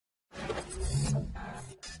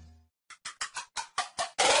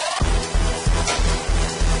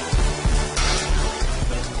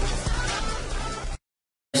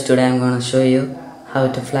today I'm going to show you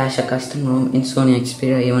how to flash a custom ROM in Sony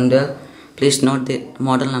Xperia E1 Dual. Please note the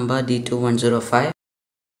model number d2105.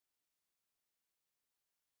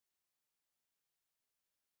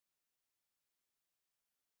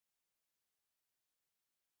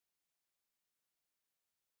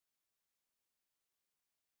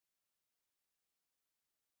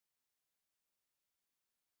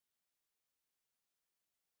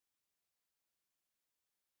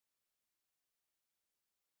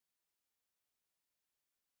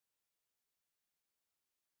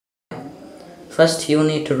 First, you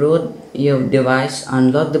need to root your device,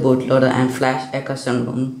 unlock the bootloader and flash a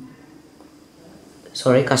custom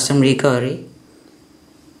recovery.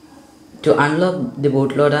 To unlock the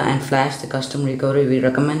bootloader and flash the custom recovery, we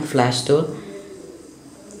recommend Flash tool.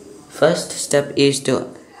 First step is to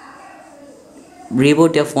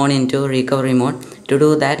reboot your phone into recovery mode. To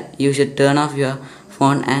do that, you should turn off your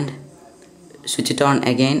phone and switch it on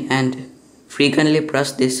again and frequently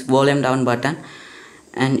press this volume down button,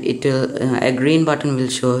 and a green button will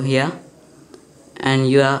show here and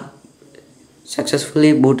you are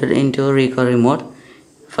successfully booted into recovery mode.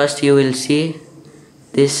 First you will see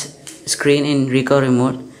this screen in recovery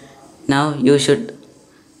mode. Now you should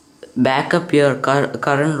back up your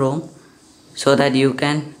current ROM so that you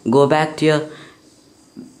can go back to your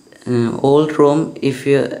old ROM if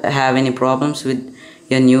you have any problems with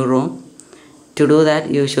your new ROM. To do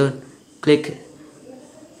that, you should click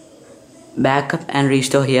backup and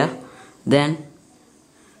restore here, then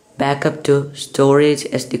backup to storage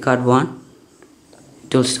SD card 1.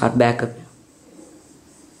 It will start backup.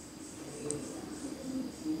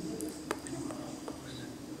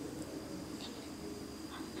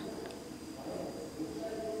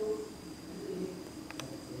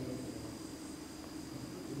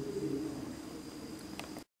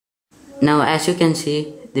 Now as you can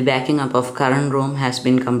see, the backing up of current ROM has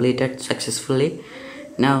been completed successfully.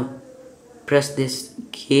 Now press this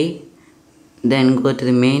key, then go to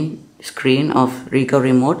the main screen of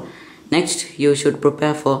recovery mode. Next you should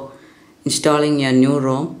prepare for installing your new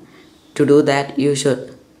ROM. To do that, you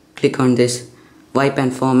should click on this wipe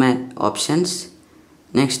and format options.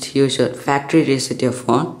 Next you should factory reset your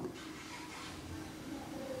phone.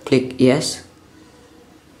 Click yes.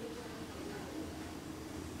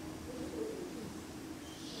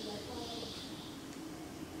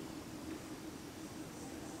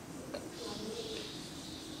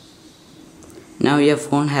 Now your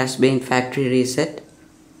phone has been factory reset.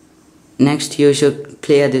 Next you should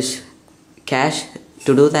clear this cache.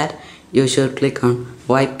 To do that, you should click on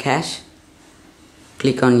wipe cache.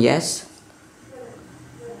 Click on yes.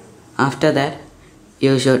 After that,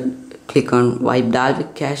 you should click on wipe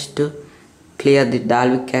Dalvik cache to clear the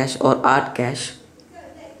Dalvik cache or art cache.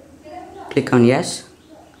 Click on yes.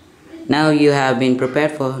 Now you have been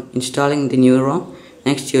prepared for installing the new ROM.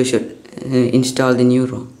 Next you should install the new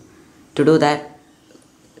ROM. To do that,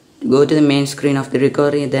 go to the main screen of the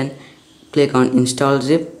recovery, then click on install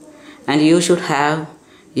zip, and you should have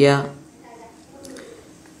your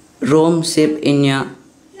ROM zip in your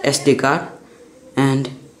SD card.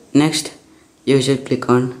 And next you should click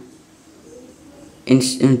on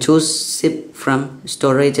choose zip from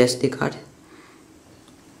storage SD card.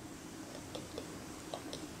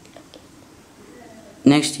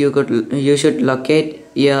 Next you should locate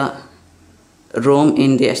your ROM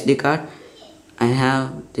in the SD card. I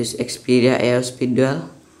have this Xperia E1 Dual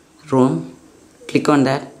ROM. Click on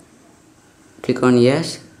that. Click on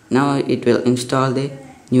yes. Now it will install the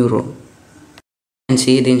new ROM. You can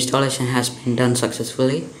see the installation has been done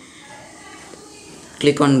successfully.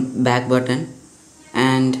 Click on back button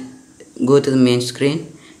and go to the main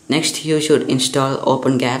screen. Next you should install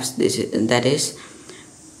OpenGapps, that is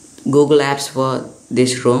Google Apps for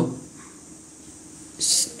this ROM.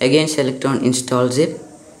 Again select on install zip.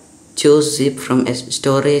 Choose zip from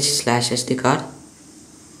storage / SD card.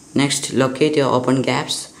 Next locate your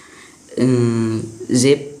OpenGapps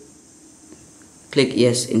zip. Click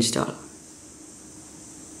yes, install.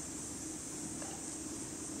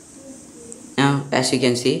 Now as you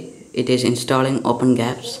can see, it is installing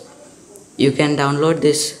OpenGapps. You can download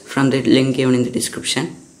this from the link given in the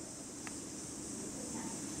description.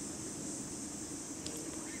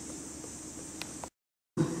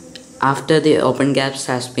 After the OpenGapps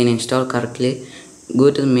has been installed correctly, go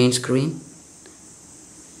to the main screen.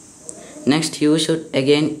 Next you should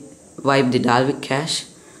again wipe the Dalvik cache,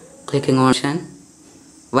 clicking on option,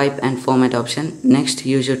 wipe and format option. Next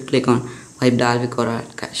you should click on wipe Dalvik or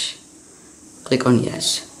art cache. Click on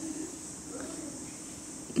yes.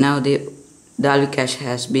 Now the Dalvik cache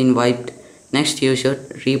has been wiped. Next you should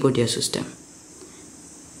reboot your system.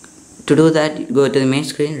 To do that, go to the main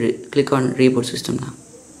screen, click on reboot system now.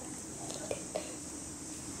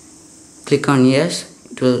 Click on yes,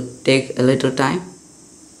 it will take a little time.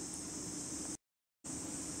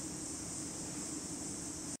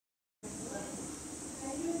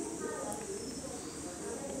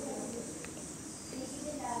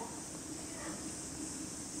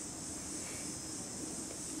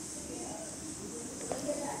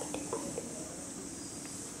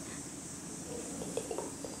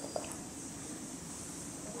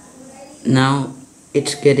 Now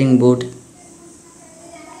it's getting booted.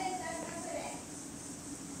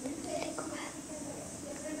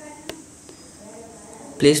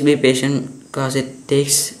 Please be patient because it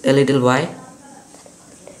takes a little while,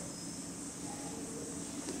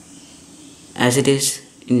 as it is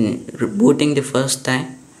in rebooting the first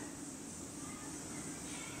time.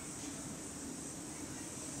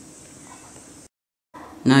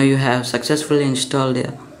 Now you have successfully installed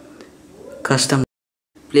a custom.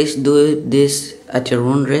 Please do this at your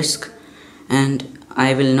own risk, and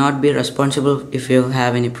I will not be responsible if you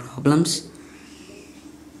have any problems.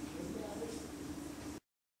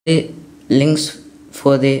 The links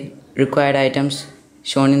for the required items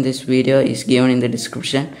shown in this video is given in the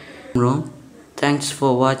description. Thanks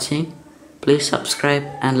for watching. Please subscribe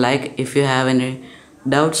and like. If you have any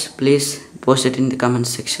doubts, please post it in the comment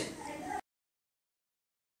section.